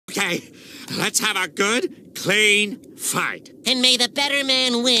Okay, let's have a good, clean fight. And may the better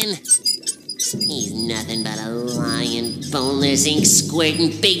man win. He's nothing but a lying, boneless,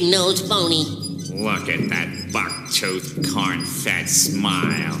 ink-squirting, big-nosed phony. Look at that buck-toothed, corn-fed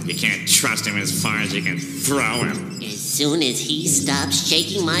smile. You can't trust him as far as you can throw him. As soon as he stops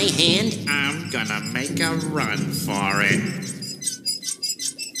shaking my hand, I'm gonna make a run for it.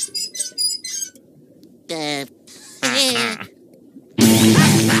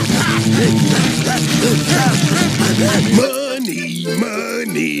 Money,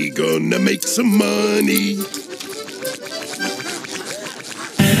 money, gonna make some money.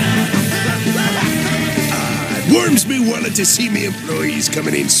 It warms me wallet to see me employees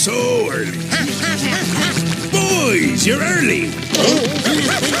coming in so early. Boys, you're early.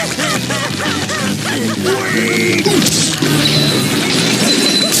 Wait.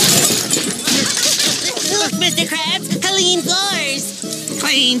 look, Mr. Krabs, clean floors.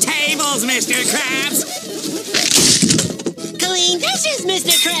 Clean tables, Mr. Krabs. Clean dishes,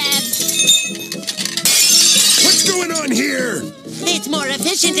 Mr. Krabs. What's going on here? It's more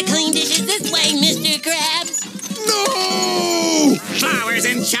efficient to clean dishes this way, Mr. Krabs. No! Flowers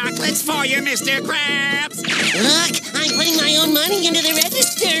and chocolates for you, Mr. Krabs. Look, I'm putting my own money into the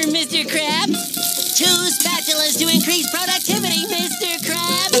register, Mr. Krabs. 2 spatulas to increase productivity, Mr.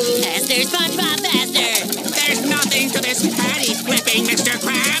 Krabs. Faster, SpongeBob, faster. There's nothing to this patty flipping, Mr.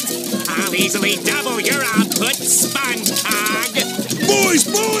 Krabs. I'll easily double your output, Sponge Cog. Boys,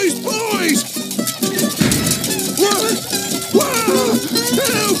 boys, boys! What? Whoa!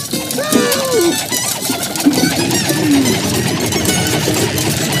 Help! Help!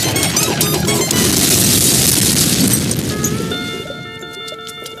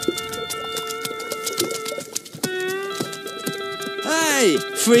 Hey,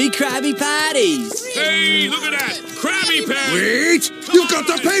 free Krabby Patties! Hey, look at that! Krabby Patty! Wait! You've got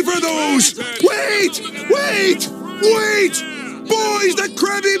to pay for those! Wait! Wait! Wait! Boys, the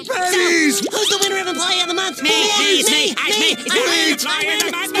Krabby Patties! So, who's the winner